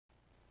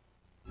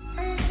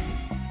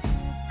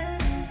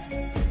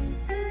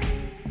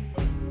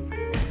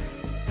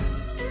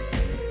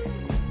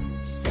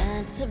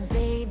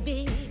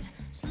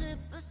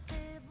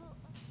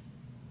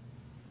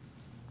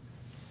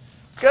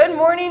Good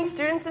morning,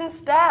 students and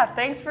staff.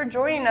 Thanks for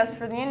joining us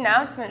for the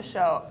announcement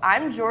show.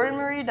 I'm Jordan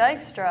Marie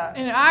Dykstra.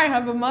 And I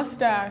have a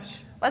mustache.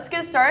 Let's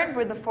get started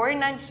with the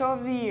 49th show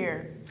of the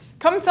year.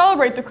 Come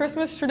celebrate the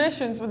Christmas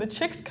traditions with the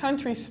Chicks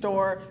Country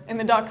Store in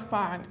the Ducks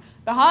Pond.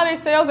 The holiday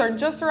sales are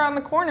just around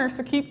the corner,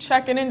 so keep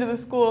checking into the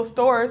school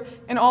stores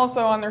and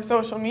also on their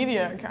social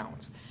media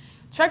accounts.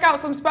 Check out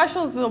some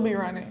specials they'll be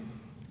running.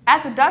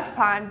 At the Ducks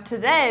Pond,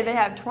 today they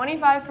have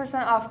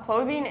 25% off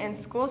clothing and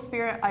school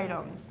spirit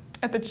items.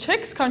 At the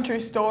Chicks Country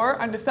Store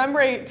on December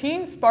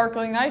 18th,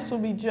 sparkling ice will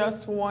be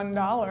just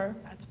 $1.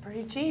 That's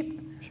pretty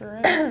cheap. Sure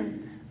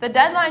is. The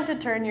deadline to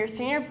turn your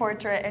senior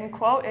portrait and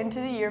quote into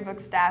the yearbook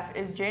staff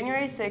is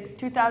January 6,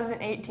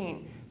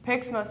 2018.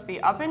 Pics must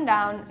be up and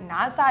down,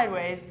 not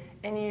sideways,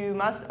 and you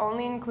must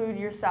only include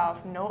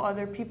yourself, no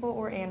other people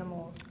or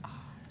animals.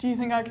 Do you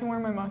think I can wear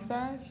my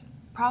mustache?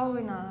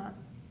 Probably not.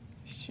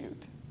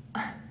 Shoot.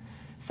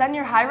 Send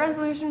your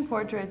high-resolution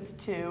portraits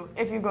to,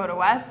 if you go to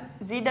West,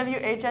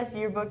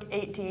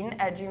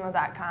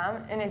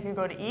 zwhsyearbook18@gmail.com, and if you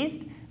go to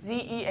East,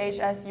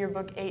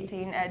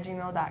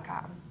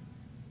 zehsyearbook18@gmail.com.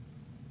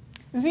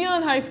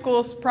 Zeeland High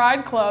School's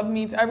Pride Club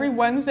meets every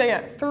Wednesday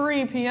at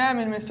 3 p.m.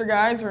 in Mr.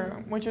 Guy's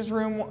room, which is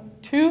room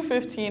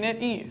 215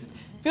 at East.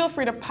 Feel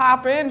free to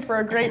pop in for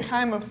a great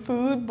time of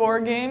food,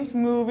 board games,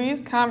 movies,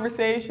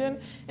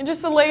 conversation, and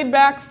just a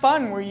laid-back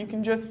fun where you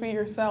can just be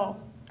yourself.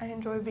 I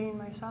enjoy being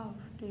myself.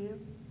 Do you?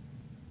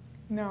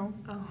 No.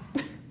 Oh.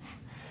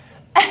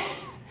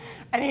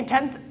 Any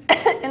 10th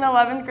and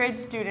 11th grade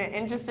student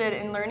interested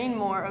in learning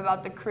more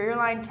about the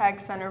CareerLine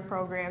Tech Center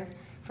programs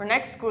for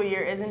next school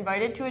year is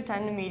invited to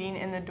attend a meeting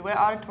in the DeWitt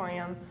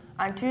Auditorium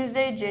on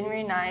Tuesday,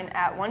 January 9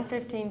 at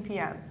 1:15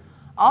 p.m.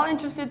 All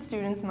interested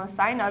students must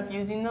sign up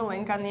using the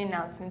link on the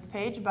announcements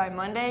page by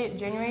Monday,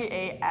 January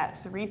 8 at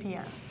 3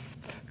 p.m.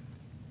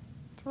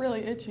 It's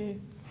really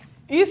itchy.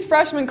 East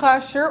freshman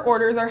class shirt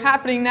orders are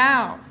happening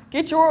now.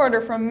 Get your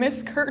order from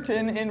Miss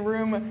Curtin in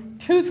room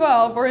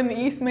 212 or in the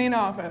East main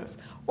office.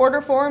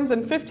 Order forms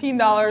and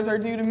 $15 are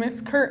due to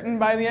Miss Curtin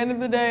by the end of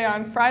the day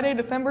on Friday,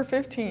 December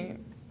 15th.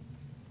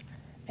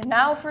 And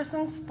now for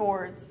some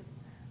sports.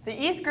 The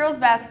East girls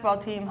basketball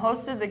team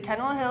hosted the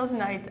Kenwell Hills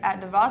Knights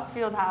at DeVos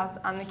Fieldhouse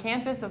on the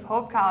campus of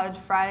Hope College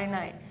Friday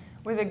night.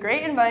 With a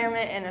great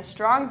environment and a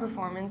strong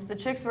performance, the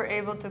Chicks were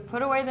able to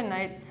put away the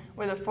Knights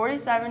with a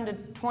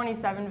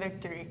 47-27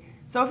 victory.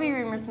 Sophie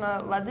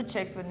Remersma led the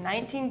Chicks with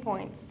 19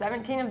 points,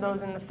 17 of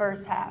those in the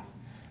first half.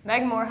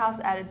 Meg Morehouse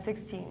added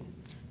 16.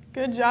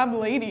 Good job,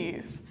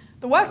 ladies.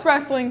 The West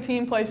wrestling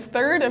team placed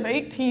third of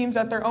 8 teams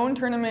at their own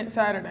tournament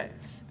Saturday.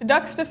 The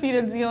Ducks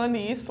defeated Zeeland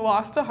East,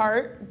 lost to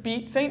Hart,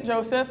 beat St.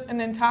 Joseph, and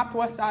then topped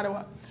West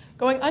Ottawa.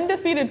 Going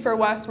undefeated for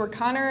West were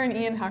Connor and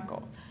Ian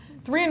Heckel.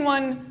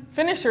 3-1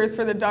 finishers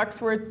for the Ducks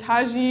were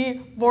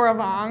Taji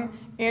Voravang,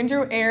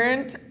 Andrew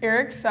Arendt,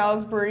 Eric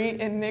Salisbury,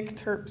 and Nick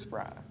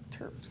Terpstra.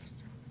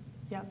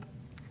 Yep,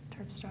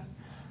 Terpstra.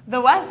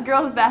 The West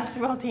girls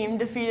basketball team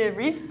defeated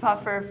Reefs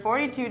Puffer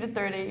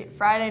 42-30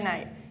 Friday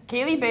night.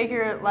 Kaylee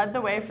Baker led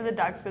the way for the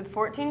Ducks with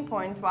 14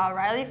 points, while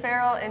Riley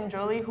Farrell and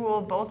Jolie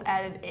Houle both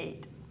added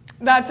 8.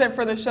 That's it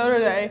for the show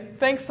today.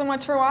 Thanks so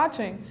much for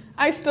watching.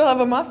 I still have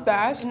a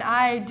mustache. And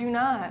I do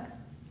not.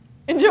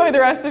 Enjoy the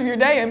rest of your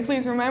day, and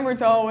please remember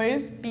to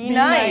always be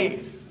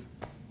nice.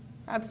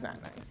 That's not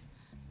nice.